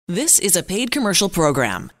This is a paid commercial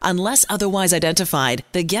program. Unless otherwise identified,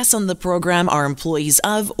 the guests on the program are employees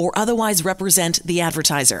of or otherwise represent the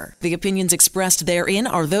advertiser. The opinions expressed therein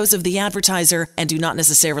are those of the advertiser and do not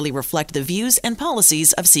necessarily reflect the views and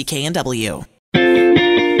policies of CKNW.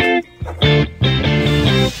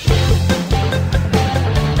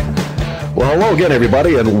 Well, hello again,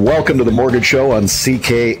 everybody, and welcome to the Mortgage Show on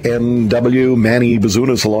CKNW. Manny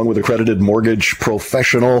Bazunas, along with accredited mortgage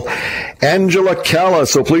professional Angela Calla.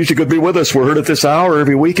 So pleased you could be with us. We're heard at this hour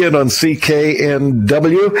every weekend on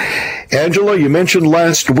CKNW. Angela, you mentioned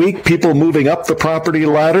last week people moving up the property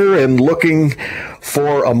ladder and looking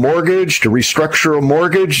for a mortgage, to restructure a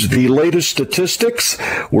mortgage. The latest statistics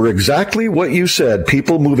were exactly what you said.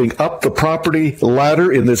 People moving up the property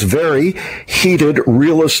ladder in this very heated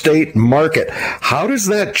real estate market. How does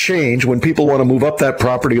that change when people want to move up that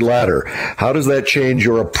property ladder? How does that change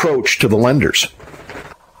your approach to the lenders?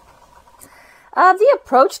 The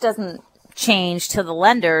approach doesn't change to the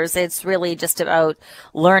lenders. It's really just about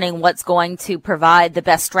learning what's going to provide the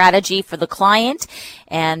best strategy for the client,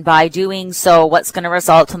 and by doing so, what's going to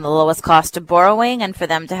result in the lowest cost of borrowing and for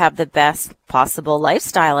them to have the best possible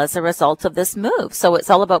lifestyle as a result of this move. So it's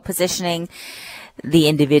all about positioning the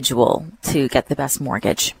individual to get the best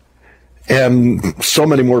mortgage. And so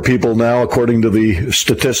many more people now, according to the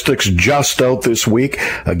statistics just out this week.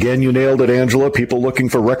 Again, you nailed it, Angela. People looking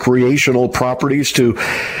for recreational properties to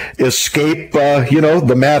escape,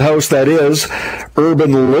 the madhouse that is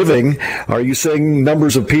urban living. Are you seeing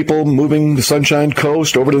numbers of people moving the Sunshine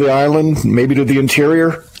Coast over to the island, maybe to the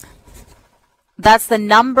interior? That's the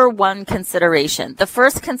number one consideration. The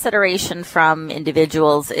first consideration from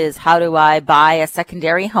individuals is, how do I buy a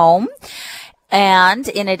secondary home? And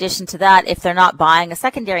in addition to that, if they're not buying a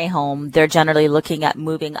secondary home, they're generally looking at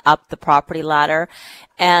moving up the property ladder.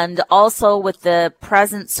 And also with the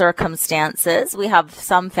present circumstances, we have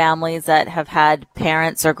some families that have had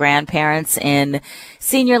parents or grandparents in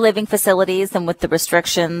senior living facilities, and with the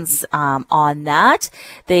restrictions on that,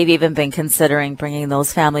 they've even been considering bringing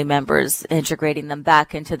those family members, integrating them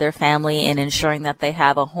back into their family and ensuring that they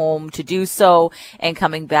have a home to do so, and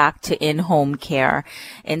coming back to in-home care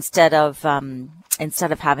instead of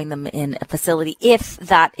having them in a facility, if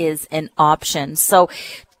that is an option. So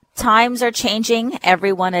times are changing,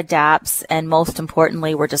 everyone adapts, and most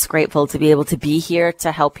importantly, we're just grateful to be able to be here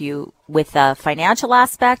to help you with the financial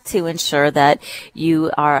aspect to ensure that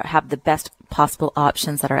you have the best possible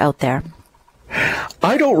options that are out there.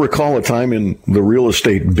 I don't recall a time in the real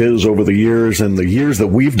estate biz over the years and the years that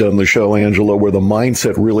we've done the show, Angela, where the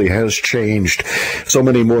mindset really has changed. So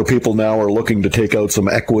many more people now are looking to take out some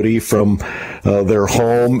equity from their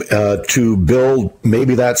home to build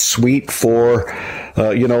maybe that suite for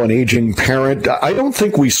an aging parent. I don't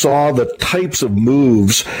think we saw the types of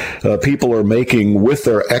moves people are making with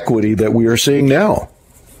their equity that we are seeing now.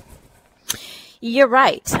 You're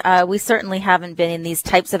right. We certainly haven't been in these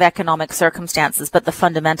types of economic circumstances, but the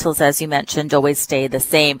fundamentals, as you mentioned, always stay the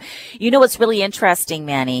same. You know what's really interesting,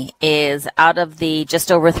 Manny, is out of the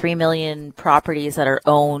just over 3 million properties that are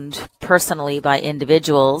owned personally by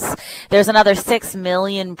individuals, there's another 6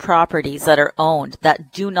 million properties that are owned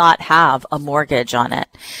that do not have a mortgage on it.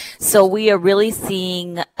 So we are really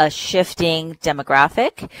seeing a shifting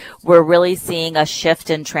demographic. We're really seeing a shift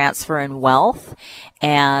in transfer in wealth.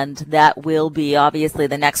 And that will be, obviously,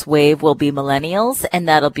 the next wave will be millennials, and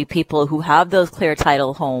that'll be people who have those clear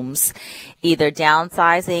title homes, either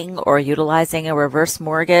downsizing or utilizing a reverse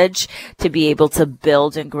mortgage to be able to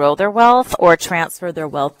build and grow their wealth, or transfer their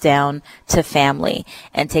wealth down to family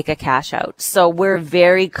and take a cash out. So we're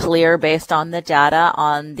very clear, based on the data,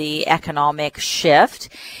 on the economic shift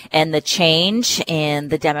and the change in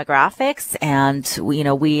the demographics, and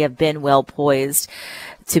we have been well poised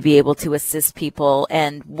to be able to assist people.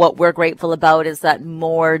 And what we're grateful about is that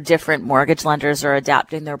more different mortgage lenders are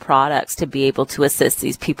adapting their products to be able to assist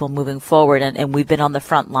these people moving forward. And we've been on the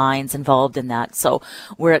front lines involved in that. So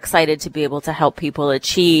we're excited to be able to help people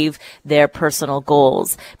achieve their personal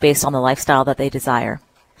goals based on the lifestyle that they desire.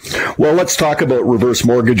 Well, let's talk about reverse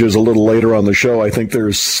mortgages a little later on the show. I think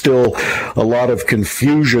there's still a lot of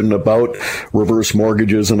confusion about reverse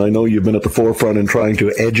mortgages, and I know you've been at the forefront in trying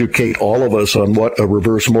to educate all of us on what a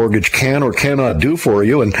reverse mortgage can or cannot do for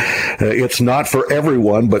you. And it's not for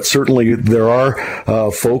everyone, but certainly there are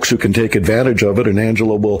folks who can take advantage of it, and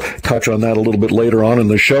Angela will touch on that a little bit later on in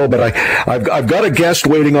the show. But I've got a guest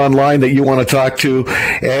waiting online that you want to talk to.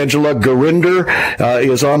 Angela Gurinder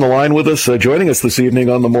is on the line with us, joining us this evening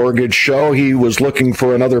on the Mortgage Show. He was looking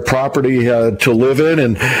for another property to live in,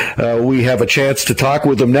 and we have a chance to talk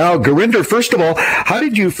with him now. Gurinder, first of all, how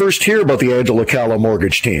did you first hear about the Angela Calla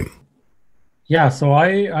mortgage team? Yeah, so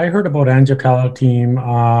I heard about Angela team.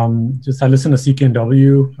 I listen to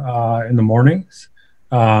CKNW in the mornings.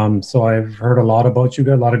 So I've heard a lot about you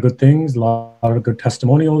guys, a lot of good things, a lot of good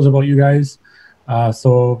testimonials about you guys.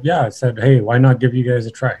 So yeah, I said, hey, why not give you guys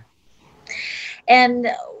a try? And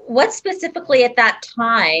what specifically at that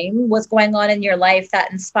time was going on in your life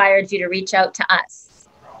that inspired you to reach out to us?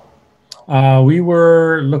 We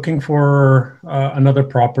were looking for another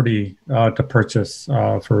property to purchase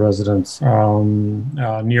for residents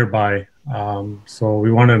nearby. So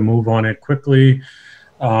we wanted to move on it quickly,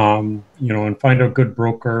 and find a good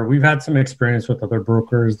broker. We've had some experience with other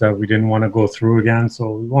brokers that we didn't want to go through again.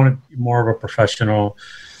 So we wanted more of a professional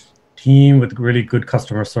team with really good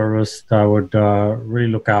customer service that would really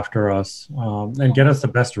look after us and get us the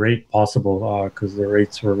best rate possible because the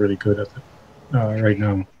rates were really good right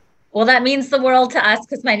now. Well, that means the world to us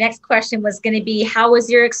because my next question was going to be, how was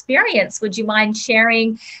your experience? Would you mind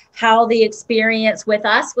sharing how the experience with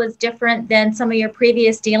us was different than some of your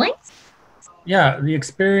previous dealings? Yeah, the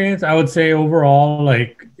experience, I would say overall,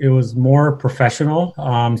 it was more professional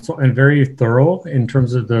and very thorough in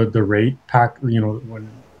terms of the rate pack, learning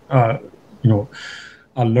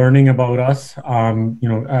about us,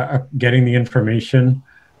 getting the information.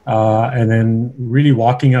 And then really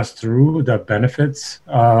walking us through the benefits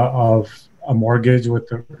of a mortgage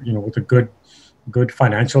with a good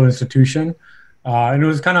financial institution, and it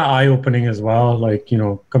was kind of eye opening as well.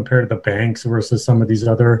 Compared to the banks versus some of these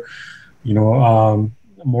other,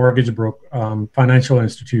 financial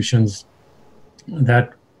institutions,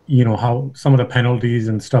 that how some of the penalties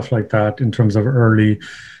and stuff like that in terms of early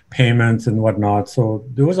payments and whatnot. So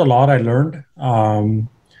there was a lot I learned.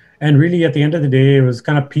 And really, at the end of the day, it was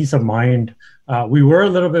kind of peace of mind. We were a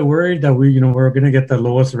little bit worried that we were going to get the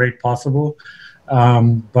lowest rate possible,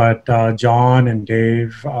 but John and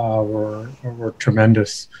Dave were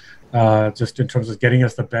tremendous, just in terms of getting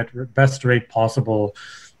us the best rate possible,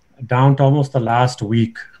 down to almost the last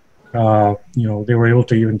week. They were able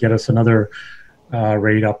to even get us another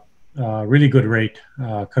rate up, really good rate,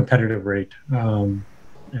 competitive rate, and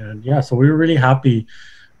yeah, so we were really happy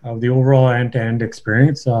of the overall end-to-end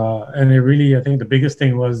experience. And it really, I think the biggest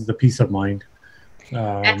thing was the peace of mind.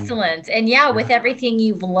 Excellent. And yeah, with everything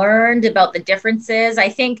you've learned about the differences, I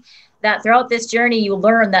think that throughout this journey, you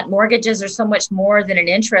learn that mortgages are so much more than an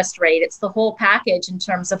interest rate. It's the whole package in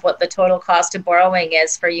terms of what the total cost of borrowing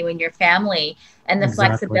is for you and your family, and the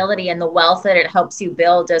flexibility and the wealth that it helps you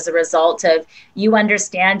build as a result of you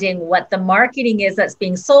understanding what the marketing is that's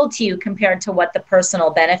being sold to you compared to what the personal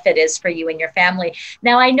benefit is for you and your family.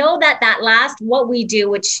 Now, I know that last, what we do,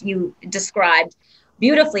 which you described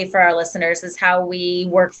beautifully for our listeners, is how we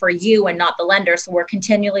work for you and not the lender. So we're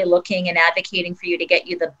continually looking and advocating for you to get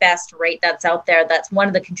you the best rate that's out there. That's one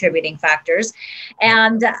of the contributing factors.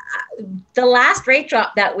 And the last rate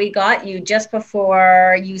drop that we got you just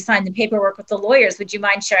before you signed the paperwork with the lawyers, would you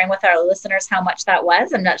mind sharing with our listeners how much that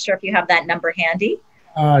was? I'm not sure if you have that number handy.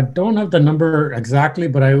 Don't have the number exactly,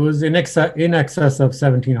 but I was in excess of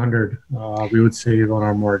 $1,700 we would save on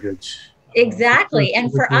our mortgage. Exactly.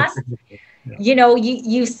 And for us, yeah.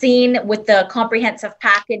 You've seen with the comprehensive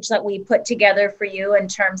package that we put together for you in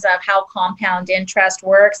terms of how compound interest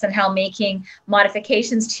works and how making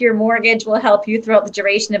modifications to your mortgage will help you throughout the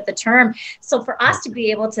duration of the term. So for us to be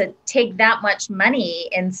able to take that much money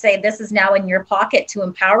and say, this is now in your pocket to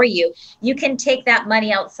empower you, you can take that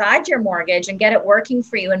money outside your mortgage and get it working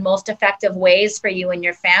for you in most effective ways for you and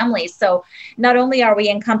your family. So not only are we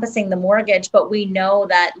encompassing the mortgage, but we know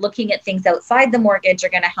that looking at things outside the mortgage are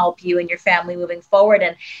going to help you and your family moving forward.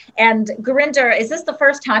 And Gurinder, is this the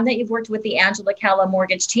first time that you've worked with the Angela Calla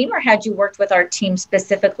mortgage team, or had you worked with our team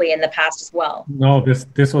specifically in the past as well? No,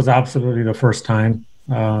 this was absolutely the first time.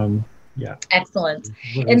 Yeah. Excellent.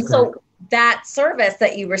 And so that service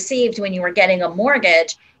that you received when you were getting a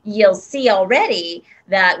mortgage, you'll see already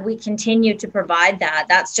that we continue to provide that.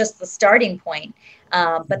 That's just the starting point.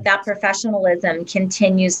 But that professionalism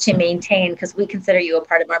continues to maintain because we consider you a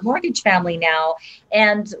part of our mortgage family now.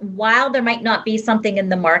 And while there might not be something in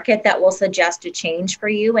the market that will suggest a change for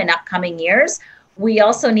you in upcoming years, we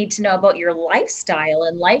also need to know about your lifestyle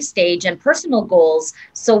and life stage and personal goals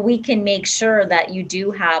so we can make sure that you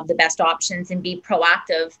do have the best options and be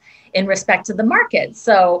proactive in respect to the market.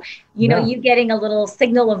 So, you getting a little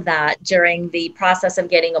signal of that during the process of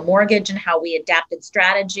getting a mortgage and how we adapted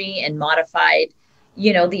strategy and modified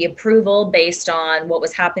the approval based on what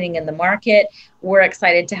was happening in the market we're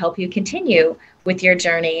excited to help you continue with your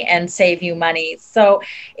journey and save you money. So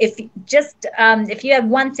if you have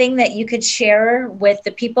one thing that you could share with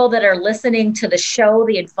the people that are listening to the show,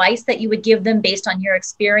 the advice that you would give them based on your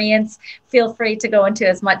experience, feel free to go into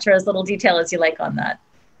as much or as little detail as you like on that.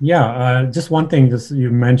 Yeah, just one thing you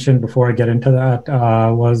mentioned before I get into that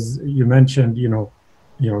was you mentioned,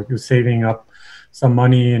 you're saving up some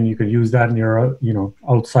money and you could use that in your,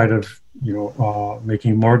 outside of,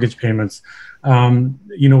 making mortgage payments.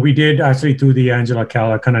 We did actually through the Angela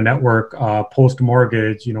Calla kind of network,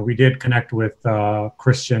 post-mortgage, we did connect with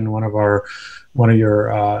Christian, one of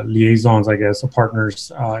your liaisons, I guess, or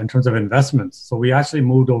partners in terms of investments. So we actually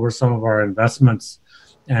moved over some of our investments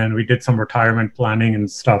and we did some retirement planning and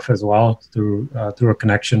stuff as well through a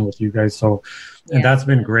connection with you guys. So, and that's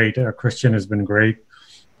been great. Christian has been great.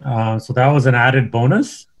 So that was an added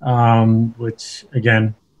bonus, which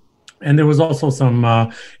again, and there was also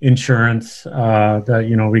some insurance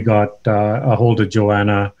that, we got a hold of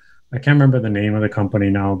Joanna. I can't remember the name of the company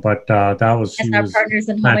now, but that was, she was partners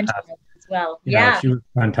in home insurance as well. Yeah, she was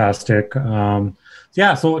fantastic.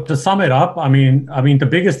 So to sum it up, I mean, the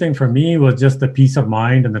biggest thing for me was just the peace of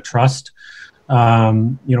mind and the trust,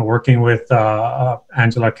 working with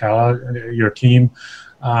Angela Calla, your team.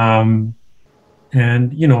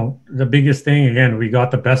 And, the biggest thing, again, we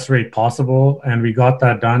got the best rate possible and we got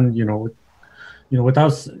that done,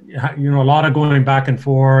 without, a lot of going back and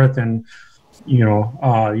forth and, we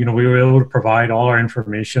were able to provide all our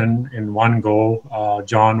information in one go.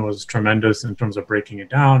 John was tremendous in terms of breaking it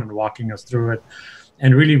down and walking us through it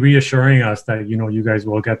and really reassuring us that, you guys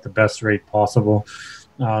will get the best rate possible.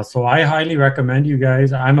 So I highly recommend you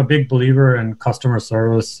guys. I'm a big believer in customer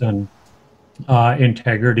service and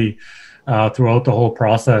integrity throughout the whole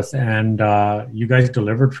process. And you guys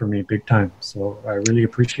delivered for me big time. So I really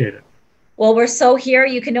appreciate it. Well, we're so here.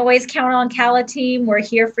 You can always count on Calla team. We're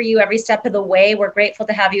here for you every step of the way. We're grateful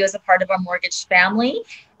to have you as a part of our mortgage family.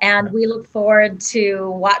 And we look forward to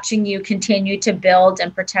watching you continue to build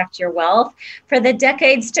and protect your wealth for the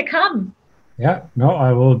decades to come. Yeah, no,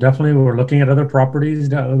 I will definitely. We're looking at other properties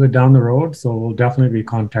down the road. So we'll definitely be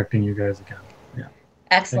contacting you guys again. Yeah.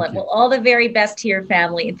 Excellent. Well, all the very best to your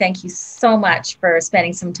family. And thank you so much for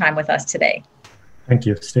spending some time with us today. Thank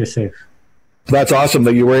you. Stay safe. That's awesome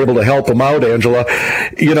that you were able to help them out, Angela.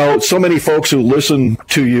 So many folks who listen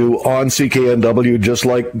to you on CKNW, just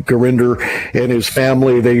like Gurinder and his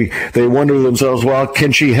family, they wonder to themselves, well,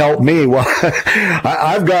 can she help me? Well,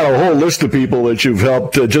 I've got a whole list of people that you've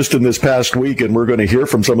helped just in this past week, and we're going to hear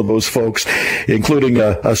from some of those folks, including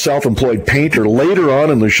a self-employed painter later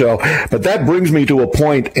on in the show. But that brings me to a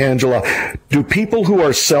point, Angela. Do people who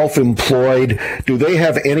are self-employed, do they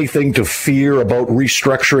have anything to fear about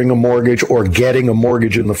restructuring a mortgage or getting a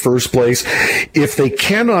mortgage in the first place if they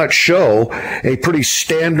cannot show a pretty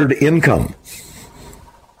standard income?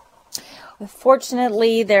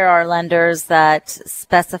 Fortunately, there are lenders that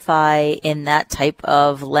specify in that type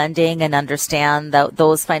of lending and understand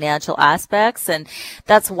those financial aspects. And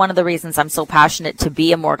that's one of the reasons I'm so passionate to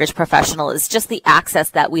be a mortgage professional, is just the access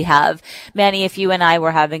that we have. Manny, if you and I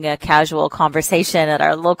were having a casual conversation at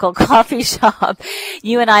our local coffee shop,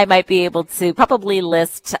 you and I might be able to probably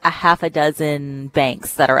list a half a dozen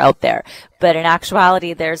banks that are out there. But in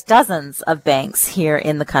actuality, there's dozens of banks here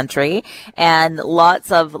in the country and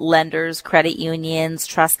lots of lenders, credit unions,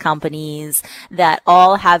 trust companies that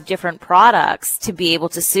all have different products to be able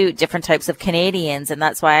to suit different types of Canadians. And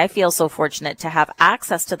that's why I feel so fortunate to have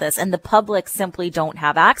access to this. And the public simply don't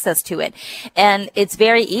have access to it. And it's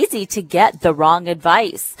very easy to get the wrong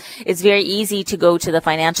advice. It's very easy to go to the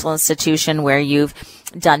financial institution where you've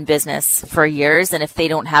done business for years, and if they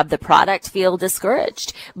don't have the product, feel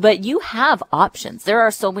discouraged. But you have options. There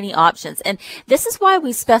are so many options. And this is why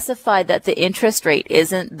we specify that the interest rate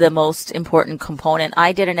isn't the most important component.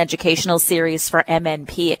 I did an educational series for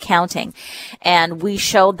MNP accounting, and we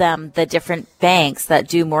showed them the different banks that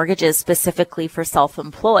do mortgages specifically for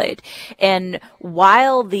self-employed. And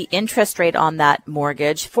while the interest rate on that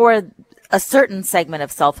mortgage for a certain segment of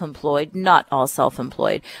self-employed, not all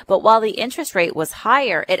self-employed, but while the interest rate was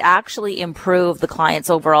higher, it actually improved the client's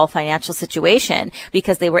overall financial situation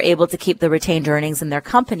because they were able to keep the retained earnings in their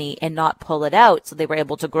company and not pull it out. So they were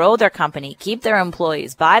able to grow their company, keep their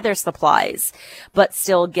employees, buy their supplies, but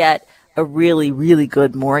still get a really, really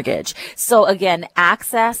good mortgage. So again,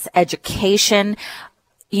 access, education,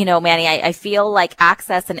 Manny, I feel like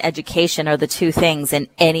access and education are the two things in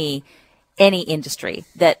any any industry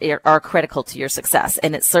that are critical to your success.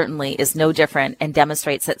 And it certainly is no different and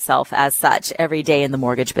demonstrates itself as such every day in the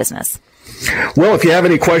mortgage business. Well, if you have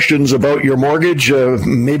any questions about your mortgage,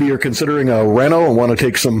 maybe you're considering a reno and want to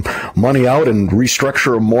take some money out and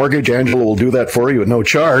restructure a mortgage, Angela will do that for you at no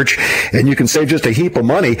charge. And you can save just a heap of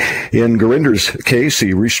money. In Gurinder's case,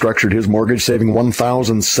 he restructured his mortgage, saving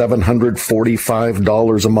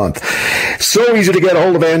 $1,745 a month. So easy to get a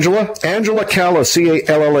hold of Angela. Angela Calla,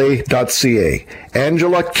 CALLA.ca.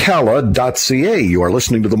 AngelaCalla.ca. You are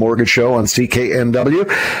listening to The Mortgage Show on CKNW.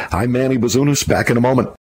 I'm Manny Bazunas. Back in a moment.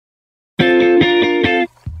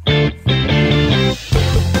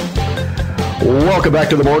 Welcome back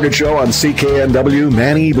to The Mortgage Show on CKNW.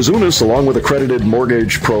 Manny Bazunas, along with accredited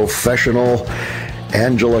mortgage professional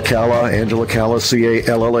Angela Calla, CALLA.ca.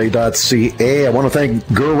 I want to thank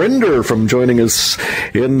Gurinder from joining us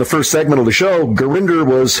in the first segment of the show. Gurinder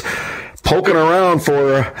was poking around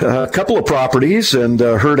for a couple of properties and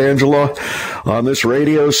heard Angela on this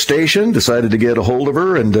radio station, decided to get a hold of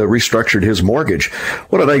her and restructured his mortgage.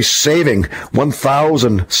 What a nice saving,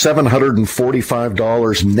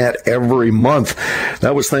 $1,745 net every month.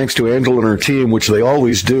 That was thanks to Angela and her team, which they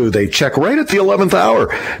always do. They check right at the 11th hour,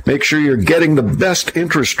 make sure you're getting the best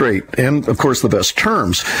interest rate and, of course, the best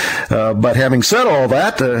terms. But having said all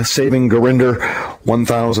that, saving Gurinder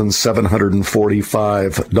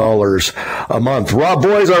 $1,745 a month. Rob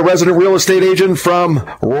Boys, our resident real estate agent from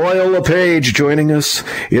Royal LePage, joining us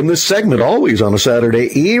in this segment, always on a Saturday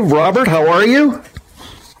eve. Robert, how are you?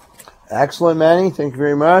 Excellent, Manny. Thank you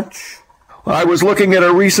very much. I was looking at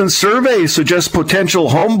a recent survey, suggests potential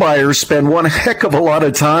home buyers spend one heck of a lot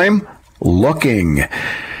of time looking.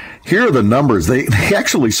 Here are the numbers. They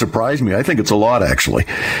actually surprised me. I think it's a lot, actually.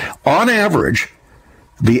 On average,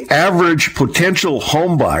 the average potential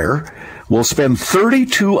home buyer will spend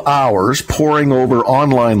 32 hours poring over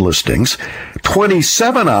online listings,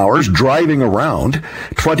 27 hours driving around,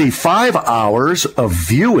 25 hours of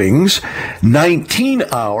viewings, 19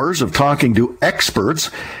 hours of talking to experts,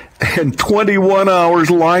 and 21 hours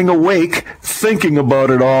lying awake thinking about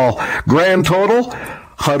it all. Grand total,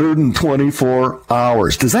 124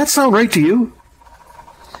 hours. Does that sound right to you?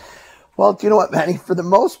 Well, do you know what, Manny? For the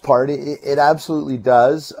most part, it absolutely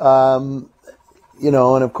does.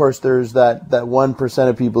 And of course, there's that 1%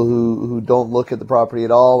 of people who don't look at the property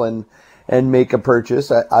at all and make a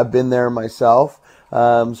purchase. I've been there myself.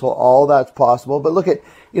 So all that's possible. But look at,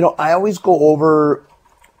 I always go over,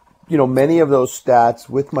 many of those stats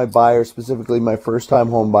with my buyers, specifically my first-time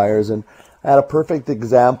home buyers. And I had a perfect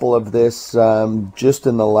example of this just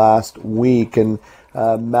in the last week. And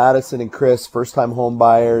Madison and Chris, first-time home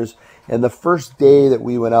buyers. And the first day that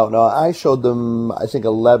we went out, now I showed them, I think,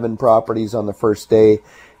 11 properties on the first day,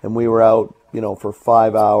 and we were out, for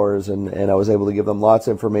 5 hours, and I was able to give them lots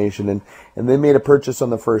of information, and they made a purchase on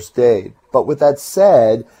the first day. But with that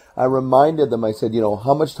said, I reminded them, I said,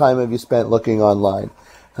 how much time have you spent looking online?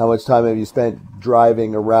 How much time have you spent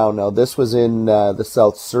driving around? Now, this was in the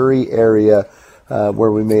South Surrey area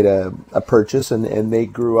where we made a purchase, and they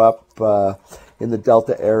grew up in the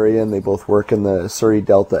Delta area, and they both work in the Surrey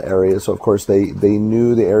Delta area. So, of course, they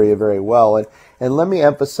knew the area very well. And let me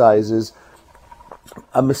emphasize is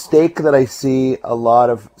a mistake that I see a lot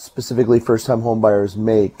of specifically first-time home buyers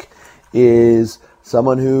make is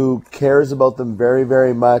someone who cares about them very,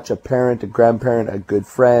 very much, a parent, a grandparent, a good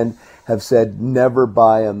friend, have said never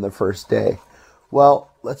buy on the first day. Well,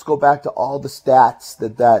 let's go back to all the stats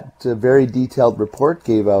that very detailed report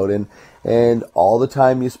gave out, and all the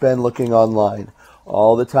time you spend looking online,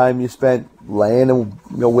 all the time you spent laying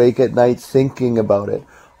awake at night thinking about it,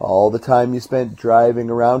 all the time you spent driving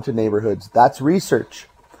around to neighborhoods. That's research.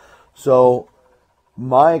 So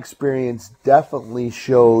my experience definitely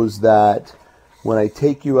shows that when I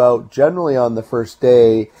take you out generally on the first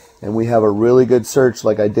day and we have a really good search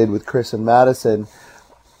like I did with Chris and Madison,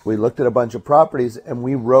 we looked at a bunch of properties and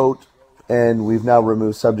we wrote, and we've now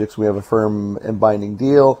removed subjects. We have a firm and binding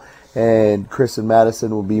deal, and Chris and Madison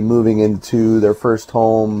will be moving into their first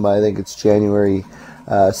home. I think it's January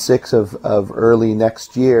 6th of early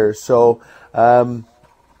next year. So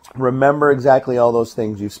remember exactly all those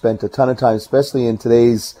things. You've spent a ton of time, especially in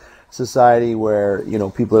today's society where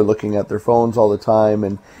people are looking at their phones all the time,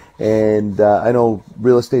 and I know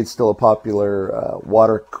real estate's still a popular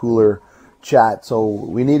water cooler chat, so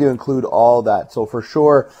we need to include all that. So for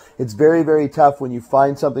sure, it's very, very tough when you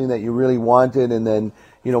find something that you really wanted and then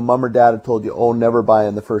mom or dad have told you, oh, never buy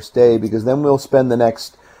on the first day, because then we'll spend the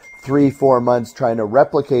next 3-4 months trying to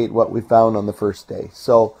replicate what we found on the first day.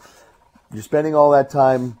 So you're spending all that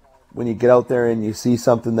time. When you get out there and you see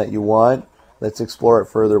something that you want, let's explore it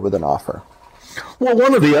further with an offer. Well,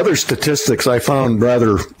 one of the other statistics I found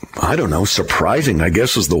rather, surprising, I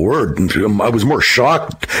guess is the word. I was more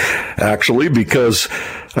shocked, actually, because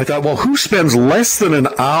I thought, well, who spends less than an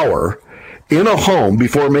hour in a home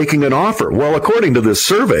before making an offer? Well, according to this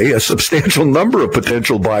survey, a substantial number of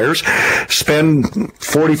potential buyers spend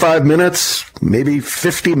 45 minutes, maybe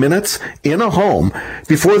 50 minutes in a home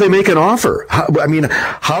before they make an offer.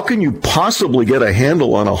 How can you possibly get a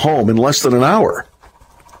handle on a home in less than an hour?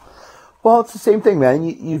 Well, it's the same thing, man.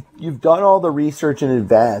 You've done all the research in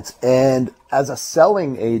advance, and as a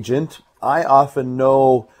selling agent, I often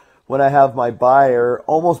know when I have my buyer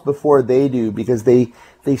almost before they do, because they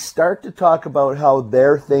start to talk about how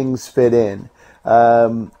their things fit in,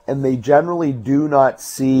 and they generally do not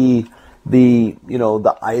see the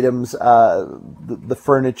items, the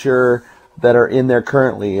furniture that are in there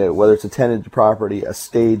currently, whether it's a tenanted property, a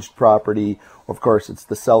staged property, or of course it's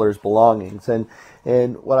the seller's belongings.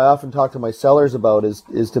 And what I often talk to my sellers about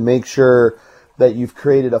is to make sure that you've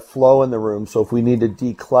created a flow in the room. So if we need to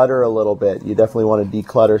declutter a little bit, you definitely want to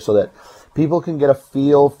declutter so that people can get a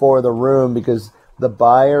feel for the room, because the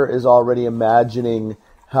buyer is already imagining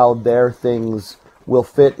how their things will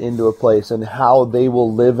fit into a place and how they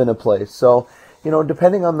will live in a place. So,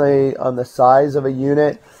 depending on the size of a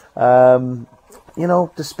unit,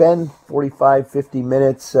 to spend 45, 50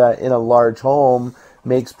 minutes in a large home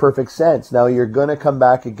makes perfect sense. Now, you're going to come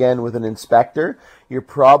back again with an inspector. You're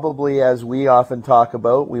probably, as we often talk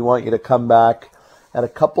about, we want you to come back at a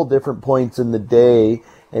couple different points in the day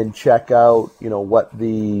and check out, what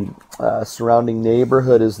the surrounding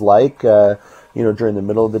neighborhood is like, during the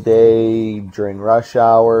middle of the day, during rush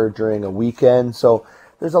hour, during a weekend. So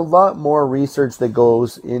there's a lot more research that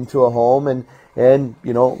goes into a home. And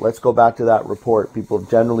let's go back to that report. People have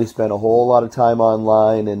generally spent a whole lot of time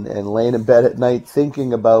online and laying in bed at night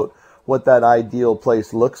thinking about what that ideal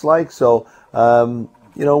place looks like. So,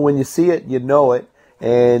 when you see it, you know it,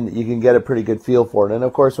 and you can get a pretty good feel for it. And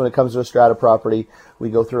of course, when it comes to a strata property, we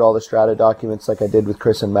go through all the strata documents like I did with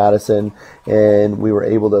Chris and Madison, and we were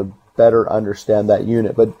able to better understand that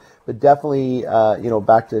unit. But definitely,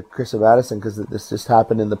 back to Chris and Madison, because this just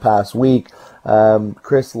happened in the past week.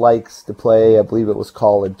 Chris likes to play, I believe it was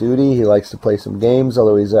Call of Duty. He likes to play some games,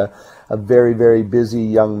 although he's a very, very busy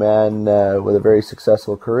young man with a very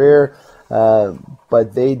successful career.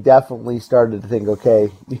 But they definitely started to think, okay,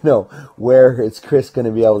 where is Chris going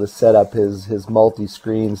to be able to set up his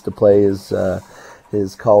multi-screens to play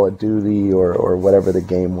his Call of Duty or whatever the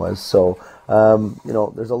game was. So,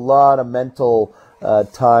 there's a lot of mental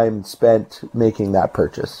time spent making that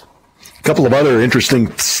purchase. A couple of other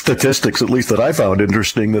interesting statistics, at least that I found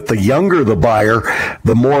interesting, that the younger the buyer,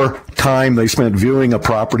 the more time they spent viewing a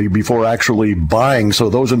property before actually buying. So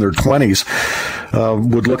those in their 20s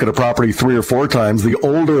would look at a property 3 or 4 times. The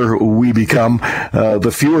older we become,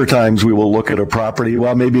 the fewer times we will look at a property.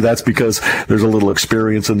 Well, maybe that's because there's a little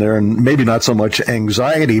experience in there and maybe not so much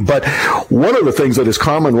anxiety. But one of the things that is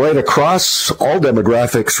common right across all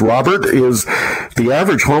demographics, Robert, is the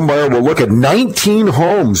average home buyer will look at 19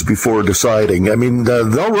 homes before deciding.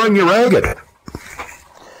 They'll run you ragged.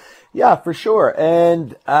 Yeah, for sure.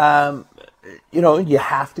 And, you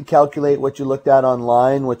have to calculate what you looked at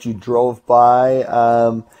online, what you drove by.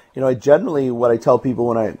 What I tell people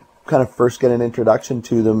when I kind of first get an introduction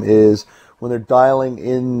to them is when they're dialing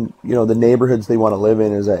in, the neighborhoods they want to live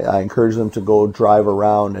in, is I encourage them to go drive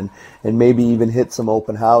around and maybe even hit some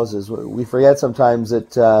open houses. We forget sometimes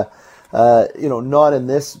that, not in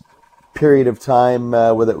this period of time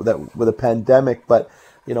with a pandemic, but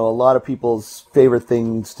a lot of people's favorite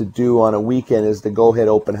things to do on a weekend is to go hit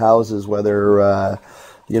open houses, whether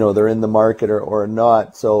they're in the market or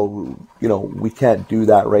not. So we can't do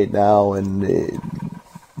that right now, and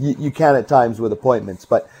you can at times with appointments,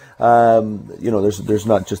 but there's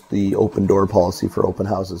not just the open door policy for open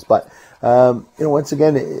houses. But once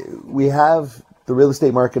again, we have the real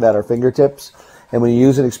estate market at our fingertips. And when you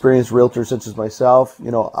use an experienced realtor such as myself,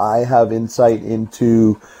 I have insight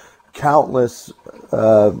into countless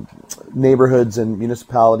neighborhoods and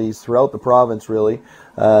municipalities throughout the province, really,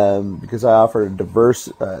 because I offer a diverse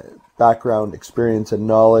background, experience, and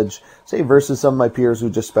knowledge, say, versus some of my peers who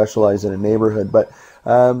just specialize in a neighborhood. But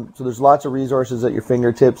so there's lots of resources at your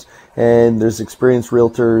fingertips, and there's experienced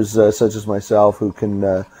realtors such as myself who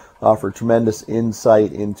can offer tremendous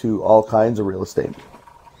insight into all kinds of real estate.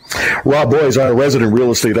 Rob Boies, our resident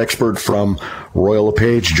real estate expert from Royal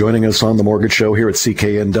LePage, joining us on the Mortgage Show here at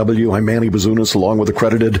CKNW. I'm Manny Bazunas, along with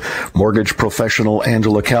accredited mortgage professional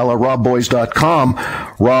Angela Calla. RobBoies.com.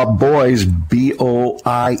 Rob Boies, BOIES.com.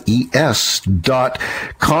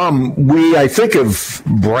 We, I think, have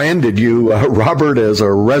branded you, Robert, as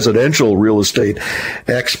a residential real estate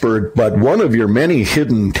expert, but one of your many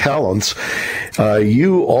hidden talents,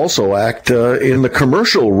 you also act in the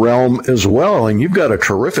commercial realm as well, and you've got a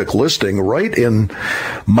terrific listing right in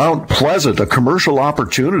Mount Pleasant, a commercial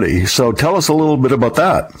opportunity. So tell us a little bit about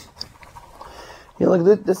that. Yeah,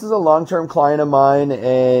 look, this is a long-term client of mine,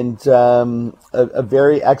 and a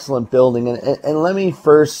very excellent building. And let me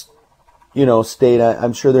first, state,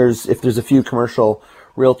 I'm sure if there's a few commercial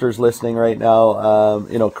realtors listening right now,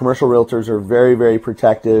 commercial realtors are very, very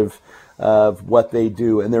protective of what they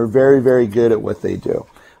do, and they're very, very good at what they do.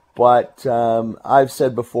 But I've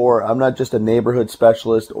said before, I'm not just a neighborhood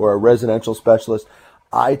specialist or a residential specialist.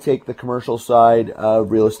 I take the commercial side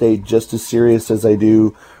of real estate just as serious as I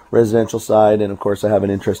do residential side, and of course I have an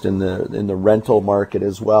interest in the rental market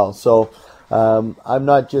as well. So I'm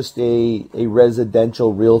not just a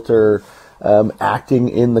residential realtor acting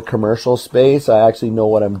in the commercial space. I actually know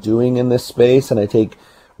what I'm doing in this space, and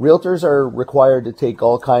realtors are required to take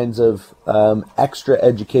all kinds of extra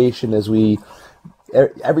education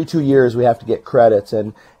every 2 years we have to get credits,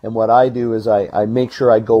 and what I do is I make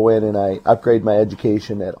sure I go in and I upgrade my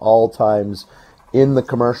education at all times in the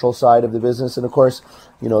commercial side of the business. And of course,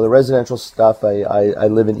 the residential stuff I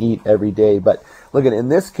live and eat every day. But look at, in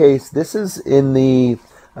this case, this is in the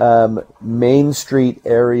Main Street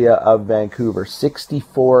area of Vancouver,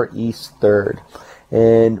 64 East 3rd.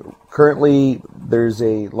 And currently there's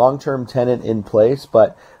a long-term tenant in place,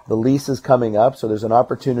 but the lease is coming up, so there's an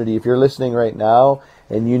opportunity. If you're listening right now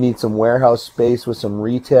and you need some warehouse space with some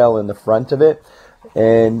retail in the front of it,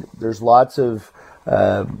 and there's lots of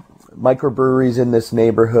microbreweries in this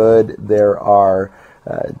neighborhood, there are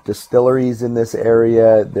distilleries in this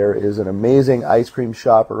area, there is an amazing ice cream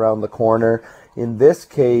shop around the corner. In this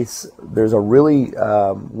case, there's a really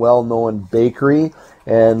well-known bakery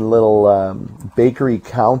and little bakery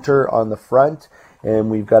counter on the front.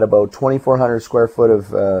 And we've got about 2,400 square foot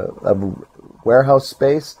of warehouse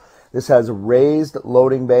space. This has a raised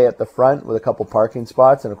loading bay at the front with a couple parking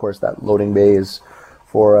spots, and of course that loading bay is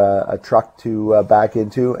for a truck to back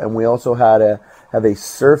into. And we also have a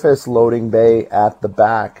surface loading bay at the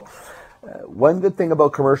back. One good thing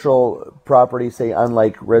about commercial property, say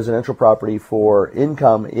unlike residential property for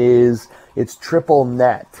income, is it's triple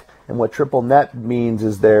net. And what triple net means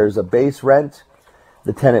is there's a base rent,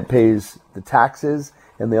 the tenant pays the taxes,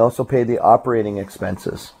 and they also pay the operating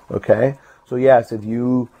expenses. Okay? So yes, if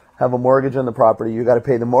you have a mortgage on the property, you got to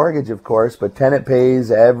pay the mortgage, of course, but tenant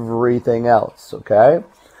pays everything else. Okay?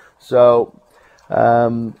 So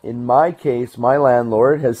in my case, my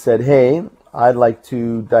landlord has said, hey, I'd like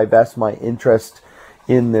to divest my interest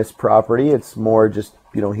in this property. It's more just,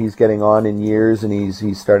 he's getting on in years and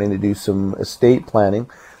he's starting to do some estate planning,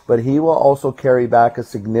 but he will also carry back a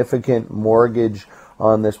significant mortgage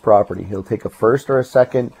on this property. He'll take a first or a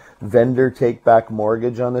second vendor take back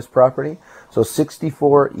mortgage on this property. So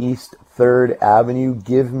 64 East 3rd Avenue,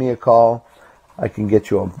 give me a call. I can get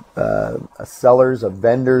you a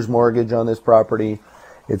vendor's mortgage on this property.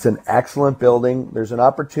 It's an excellent building. There's an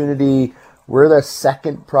opportunity. We're the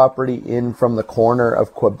second property in from the corner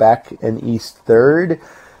of Quebec and East 3rd.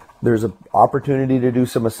 There's an opportunity to do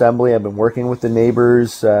some assembly. I've been working with the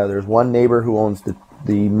neighbors. There's one neighbor who owns the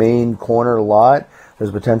main corner lot.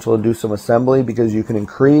 There's potential to do some assembly because you can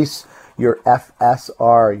increase your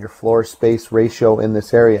FSR, your floor space ratio in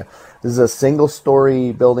this area. This is a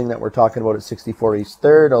single-story building that we're talking about at 64 East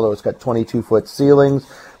 3rd, although it's got 22-foot ceilings,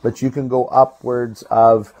 but you can go upwards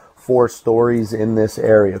of 4 stories in this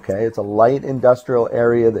area, okay? It's a light industrial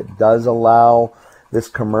area that does allow this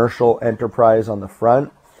commercial enterprise on the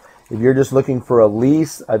front. If you're just looking for a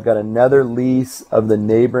lease, I've got another lease of the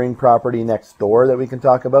neighboring property next door that we can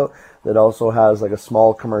talk about that also has like a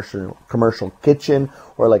small commercial kitchen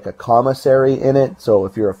or like a commissary in it. So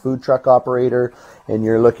if you're a food truck operator and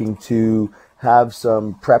you're looking to have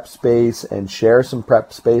some prep space and share some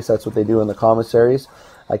prep space, that's what they do in the commissaries.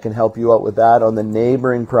 I can help you out with that on the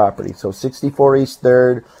neighboring property. So 64 East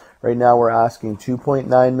 3rd, right now we're asking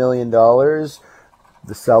 $2.9 million.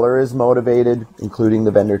 The seller is motivated, including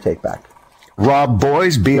the vendor takeback. Rob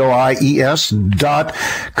Boies, BOIES.com.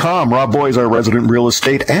 Rob Boies, our resident real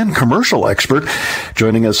estate and commercial expert,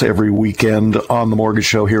 joining us every weekend on the Mortgage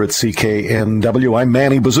Show here at CKNW. I'm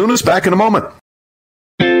Manny Bazunas. Back in a moment.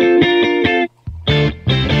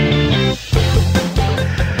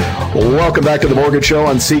 welcome back to the Mortgage Show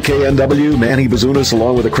on CKNW. Manny Bazunas,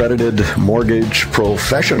 along with accredited mortgage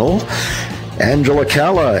professional Angela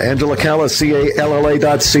Calla. Angela Calla,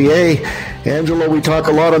 CALLA.ca. Angela, we talk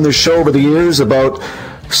a lot on this show over the years about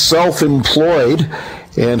self-employed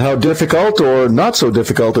and how difficult or not so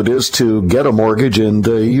difficult it is to get a mortgage. And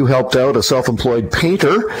you helped out a self-employed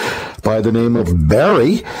painter by the name of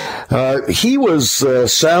Barry. He was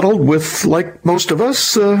saddled with, like most of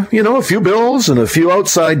us, a few bills and a few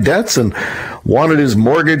outside debts and wanted his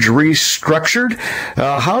mortgage restructured.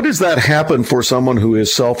 How does that happen for someone who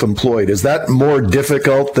is self-employed? Is that more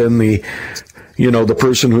difficult than the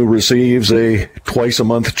person who receives a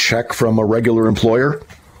twice-a-month check from a regular employer?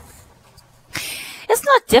 It's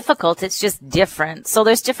not difficult. It's just different. So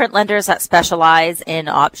there's different lenders that specialize in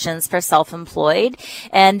options for self-employed.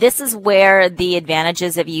 And this is where the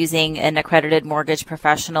advantages of using an accredited mortgage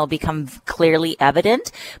professional become clearly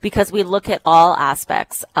evident, because we look at all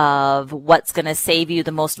aspects of what's going to save you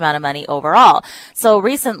the most amount of money overall. So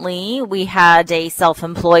recently we had a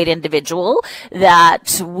self-employed individual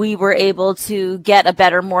that we were able to get a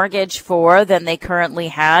better mortgage for than they currently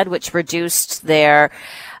had, which reduced their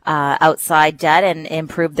outside debt and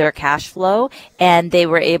improve their cash flow. And they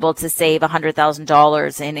were able to save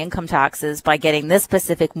 $100,000 in income taxes by getting this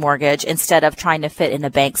specific mortgage instead of trying to fit in a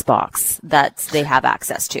bank's box that they have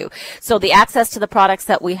access to. So the access to the products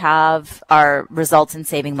that we have results in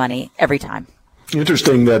saving money every time.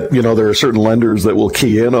 Interesting that, there are certain lenders that will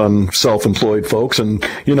key in on self-employed folks, and,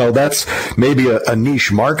 that's maybe a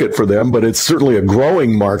niche market for them, but it's certainly a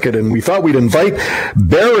growing market. And we thought we'd invite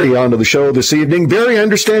Barry onto the show this evening. Barry, I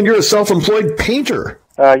understand you're a self-employed painter.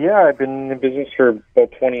 Yeah, I've been in business for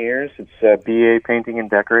about 20 years. It's BA Painting and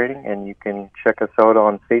Decorating, and you can check us out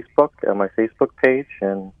on Facebook, on my Facebook page,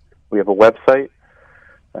 and we have a website,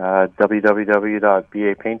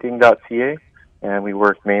 www.bapainting.ca. And we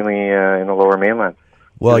work mainly in the Lower Mainland.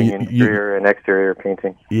 Well, interior and exterior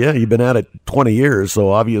painting. Yeah, you've been at it 20 years, so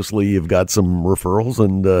obviously you've got some referrals,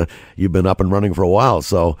 and you've been up and running for a while.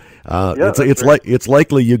 So it's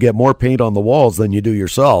likely you get more paint on the walls than you do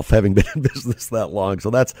yourself, having been in business that long. So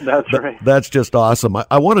that's right. That's just awesome.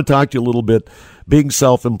 I want to talk to you a little bit. Being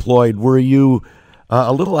self-employed, were you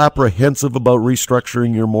a little apprehensive about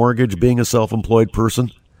restructuring your mortgage, being a self-employed person?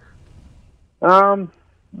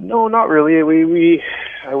 No, not really. We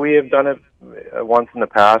have done it once in the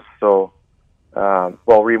past. So,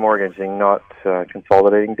 remortgaging, not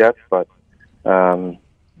consolidating debts. But I'm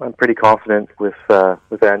pretty confident with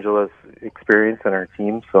Angela's experience and our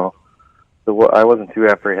team. So I wasn't too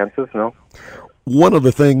apprehensive. No. One of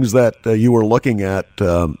the things that you were looking at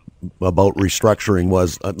about restructuring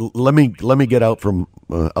was let me get out from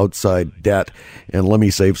outside debt and let me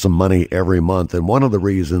save some money every month. And one of the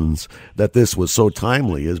reasons that this was so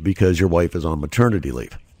timely is because your wife is on maternity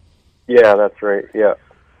leave. Yeah, that's right. Yeah,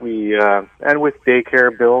 we and with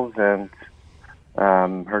daycare bills and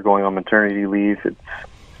her going on maternity leave,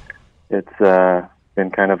 it's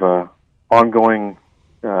been kind of a ongoing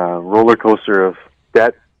roller coaster of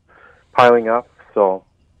debt piling up. So.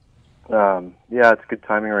 It's good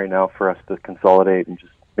timing right now for us to consolidate and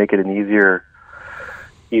just make it an easier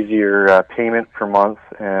payment per month,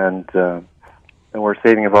 and we're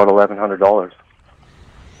saving about $1,100.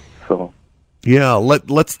 So, yeah,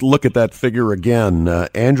 let's look at that figure again.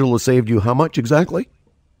 Angela saved you how much exactly?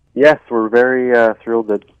 Yes, we're very thrilled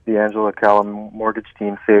that the Angela Calla mortgage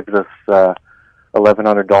team saved us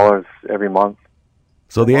 $1,100 every month.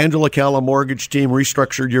 So the Angela Calla mortgage team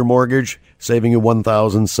restructured your mortgage, saving you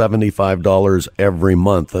 $1,075 every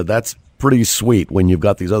month. That's pretty sweet when you've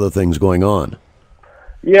got these other things going on.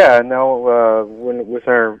 Yeah, now with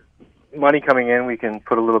our money coming in, we can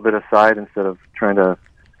put a little bit aside instead of trying to,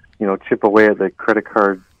 chip away at the credit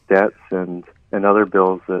card debts and other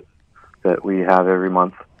bills that we have every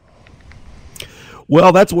month.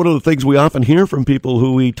 Well, that's one of the things we often hear from people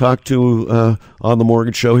who we talk to on the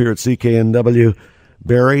Mortgage Show here at CKNW.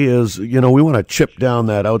 Barry, is, we want to chip down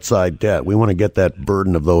that outside debt. We want to get that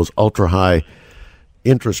burden of those ultra-high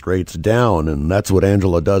interest rates down, and that's what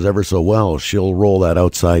Angela does ever so well. She'll roll that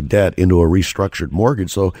outside debt into a restructured mortgage,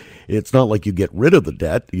 so it's not like you get rid of the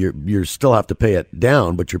debt. You still have to pay it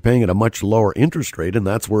down, but you're paying at a much lower interest rate, and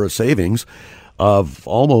that's where a savings of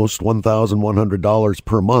almost $1,100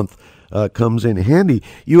 per month comes in handy.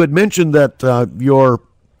 You had mentioned that your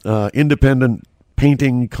independent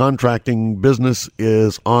painting contracting business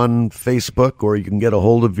is on Facebook, or you can get a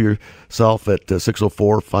hold of yourself at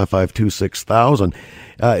 604-552-6000.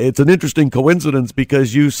 It's an interesting coincidence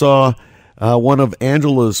because you saw one of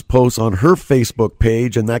Angela's posts on her Facebook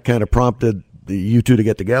page, and that kind of prompted you two to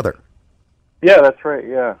get together. Yeah, that's right.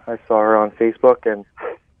 Yeah, I saw her on Facebook, and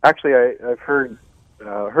Actually, I've heard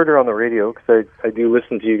her on the radio because I do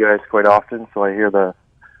listen to you guys quite often. So I hear the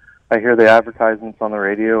advertisements on the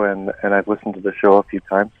radio, and I've listened to the show a few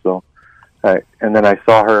times. So, and then I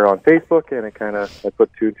saw her on Facebook, and I put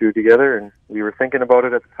two and two together, and we were thinking about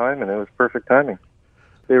it at the time, and it was perfect timing.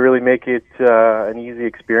 They really make it an easy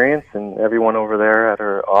experience, and everyone over there at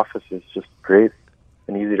her office is just great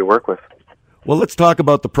and easy to work with. Well, let's talk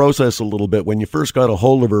about the process a little bit. When you first got a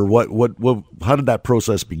hold of her, how did that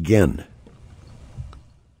process begin?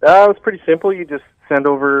 It was pretty simple. You just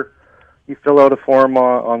you fill out a form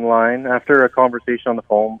online. After a conversation on the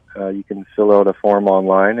phone, you can fill out a form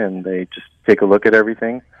online, and they just take a look at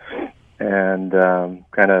everything and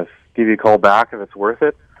kind of give you a call back if it's worth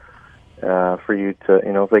it for you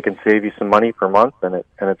to, if they can save you some money per month, and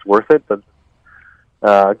it's worth it. But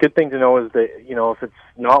a good thing to know is that, if it's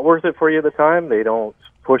not worth it for you at the time, they don't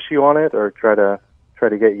push you on it or try to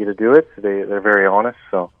get you to do it. They're very honest,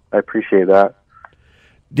 so I appreciate that.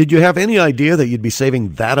 Did you have any idea that you'd be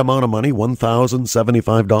saving that amount of money,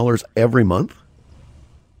 $1,075 every month?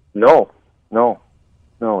 No,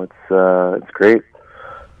 it's great.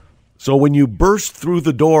 So when you burst through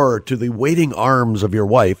the door to the waiting arms of your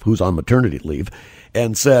wife, who's on maternity leave,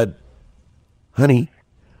 and said, "Honey,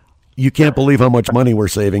 you can't believe how much money we're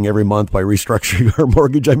saving every month by restructuring our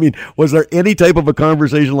mortgage." I mean, was there any type of a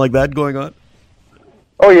conversation like that going on?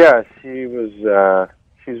 Oh yeah, she was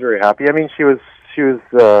very happy. I mean, she was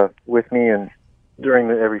with me and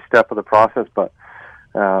during every step of the process, but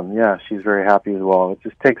yeah, she's very happy as well. It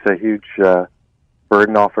just takes a huge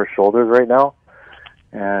burden off her shoulders right now,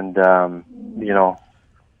 and you're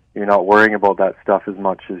not worrying about that stuff as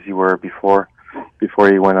much as you were before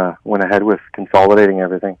you went ahead with consolidating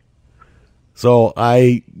everything. So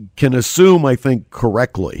I can assume, I think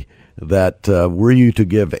correctly, that were you to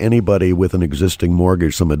give anybody with an existing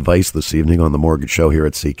mortgage some advice this evening on the Mortgage Show here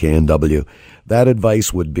at CKNW, that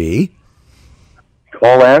advice would be?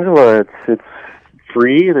 Call Angela. It's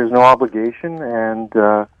free. There's no obligation, and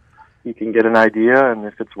you can get an idea. And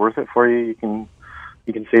if it's worth it for you, you can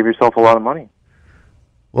save yourself a lot of money.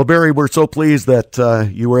 Well, Barry, we're so pleased that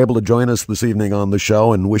you were able to join us this evening on the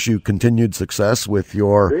show, and wish you continued success with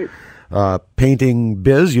your painting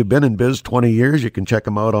biz. You've been in biz 20 years. You can check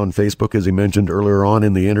him out on Facebook, as he mentioned earlier on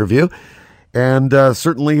in the interview. And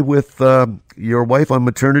certainly with your wife on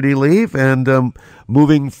maternity leave and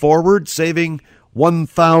moving forward, saving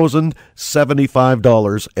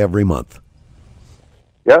 $1,075 every month.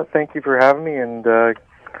 Yeah, thank you for having me. And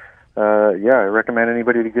I recommend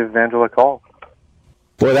anybody to give Angela a call.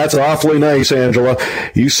 Boy, that's awfully nice, Angela.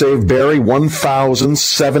 You save Barry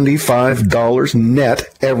 $1,075 net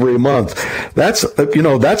every month. That's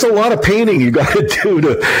a lot of painting you got to do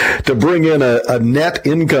to bring in a net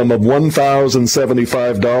income of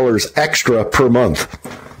 $1,075 extra per month.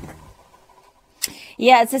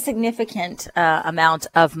 Yeah, it's a significant amount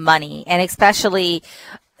of money, and especially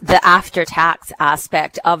the after-tax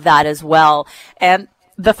aspect of that as well. And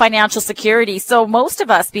the financial security. So most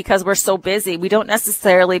of us, because we're so busy, we don't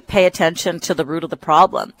necessarily pay attention to the root of the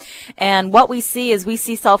problem. And what we see is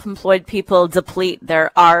self-employed people deplete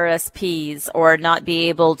their RSPs or not be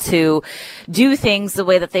able to do things the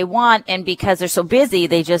way that they want. And because they're so busy,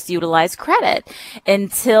 they just utilize credit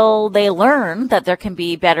until they learn that there can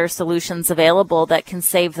be better solutions available that can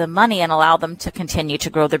save them money and allow them to continue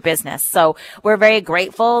to grow their business. So we're very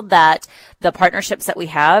grateful that the partnerships that we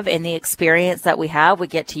have and the experience that we have, we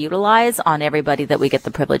get to utilize on everybody that we get the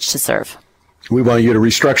privilege to serve. We want you to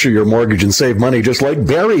restructure your mortgage and save money just like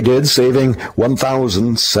Barry did, saving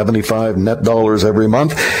 $1,075 net dollars every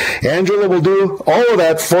month. Angela will do all of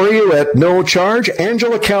that for you at no charge.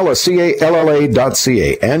 Angela Calla,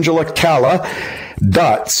 CALLA.ca. Angela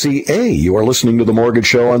Calla.ca. You are listening to The Mortgage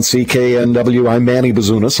Show on CKNW. I'm Manny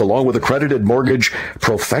Bazunas, along with accredited mortgage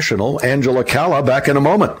professional Angela Calla. Back in a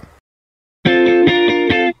moment.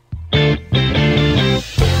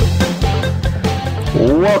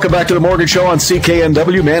 Welcome back to The Mortgage Show on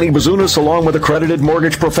CKNW. Manny Bazunas, along with accredited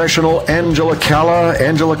mortgage professional Angela Calla.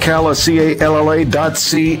 Angela Calla,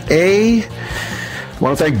 CALLA.ca. I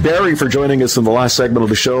want to thank Barry for joining us in the last segment of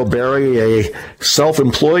the show. Barry, a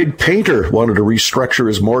self-employed painter, wanted to restructure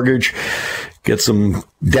his mortgage, get some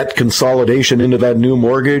debt consolidation into that new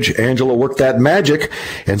mortgage. Angela worked that magic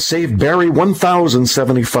and saved Barry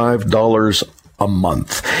 $1,075 a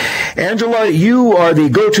month. Angela, you are the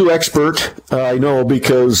go-to expert, I know,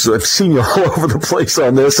 because I've seen you all over the place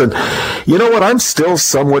on this. And you know what? I'm still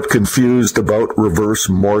somewhat confused about reverse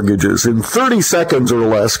mortgages. In 30 seconds or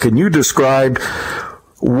less, can you describe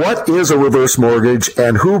what is a reverse mortgage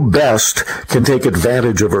and who best can take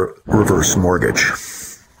advantage of a reverse mortgage?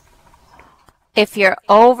 If you're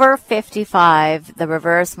over 55, the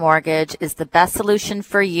reverse mortgage is the best solution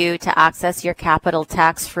for you to access your capital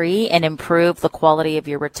tax-free and improve the quality of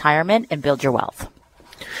your retirement and build your wealth.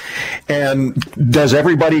 And does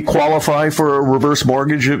everybody qualify for a reverse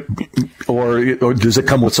mortgage, or does it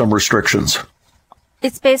come with some restrictions?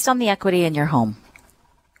 It's based on the equity in your home.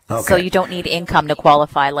 Okay. So you don't need income to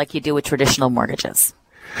qualify like you do with traditional mortgages.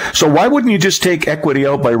 So why wouldn't you just take equity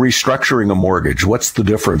out by restructuring a mortgage? What's the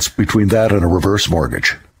difference between that and a reverse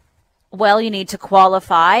mortgage? Well, you need to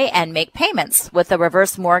qualify and make payments. With a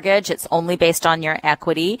reverse mortgage, it's only based on your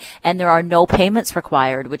equity, and there are no payments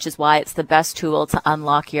required, which is why it's the best tool to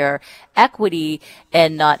unlock your equity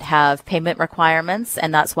and not have payment requirements.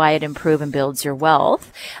 And that's why it improves and builds your wealth,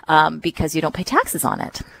 because you don't pay taxes on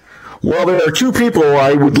it. Well, there are two people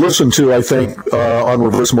I would listen to, I think, on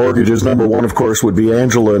reverse mortgages. Number one, of course, would be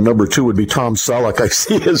Angela, and number two would be Tom Selleck. I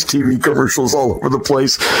see his TV commercials all over the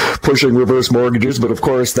place pushing reverse mortgages, but of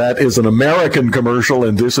course, that is an American commercial,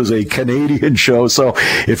 and this is a Canadian show. So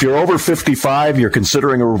if you're over 55, you're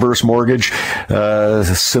considering a reverse mortgage,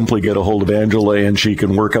 simply get a hold of Angela, and she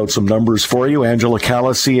can work out some numbers for you. Angela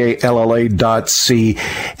Calla, CALLA.ca.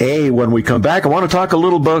 When we come back, I want to talk a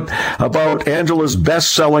little bit about Angela's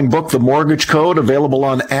best-selling book, The Mortgage Code, available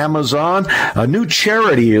on Amazon. A new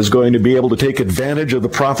charity is going to be able to take advantage of the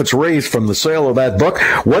profits raised from the sale of that book.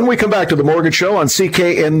 When we come back to The Mortgage Show on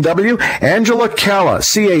CKNW, Angela Calla,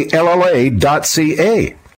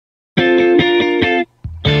 CALLA.ca.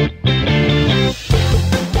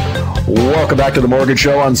 Welcome back to The Mortgage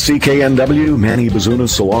Show on CKNW. Manny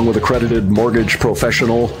Bazunas, along with accredited mortgage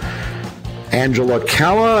professional Angela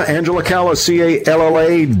Calla, CALLA.ca.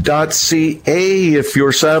 If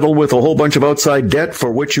you're saddled with a whole bunch of outside debt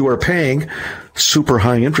for which you are paying super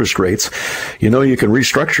high interest rates, you know you can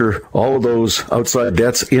restructure all of those outside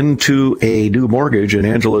debts into a new mortgage, and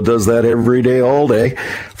Angela does that every day, all day,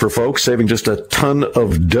 for folks, saving just a ton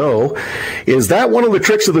of dough. Is that one of the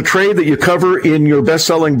tricks of the trade that you cover in your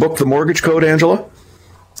best-selling book, The Mortgage Code, Angela?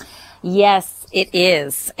 Yes, it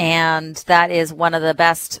is. And that is one of the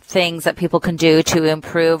best things that people can do to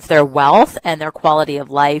improve their wealth and their quality of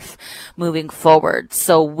life moving forward.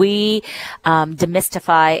 So we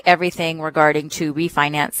demystify everything regarding to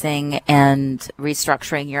refinancing and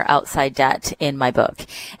restructuring your outside debt in my book.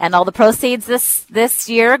 And all the proceeds this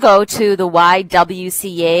year go to the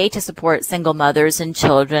YWCA to support single mothers and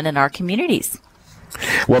children in our communities.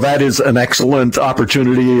 Well, that is an excellent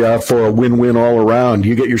opportunity for a win-win all around.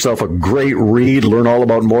 You get yourself a great read, learn all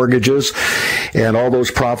about mortgages, and all those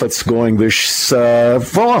profits going this for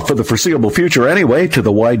the foreseeable future anyway to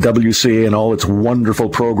the YWCA and all its wonderful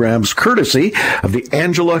programs, courtesy of the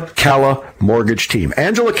Angela Calla Mortgage Team.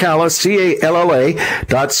 Angela Calla, CALLA.ca,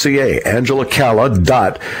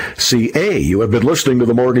 AngelaCalla.ca. You have been listening to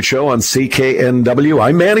The Mortgage Show on CKNW.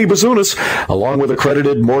 I'm Manny Bazunas, along with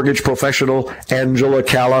accredited mortgage professional Angela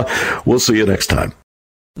Calla. We'll see you next time.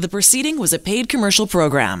 The proceeding was a paid commercial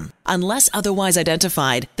program. Unless otherwise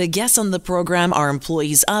identified, the guests on the program are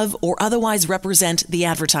employees of or otherwise represent the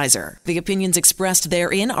advertiser. The opinions expressed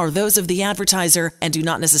therein are those of the advertiser and do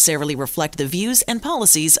not necessarily reflect the views and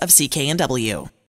policies of CKNW.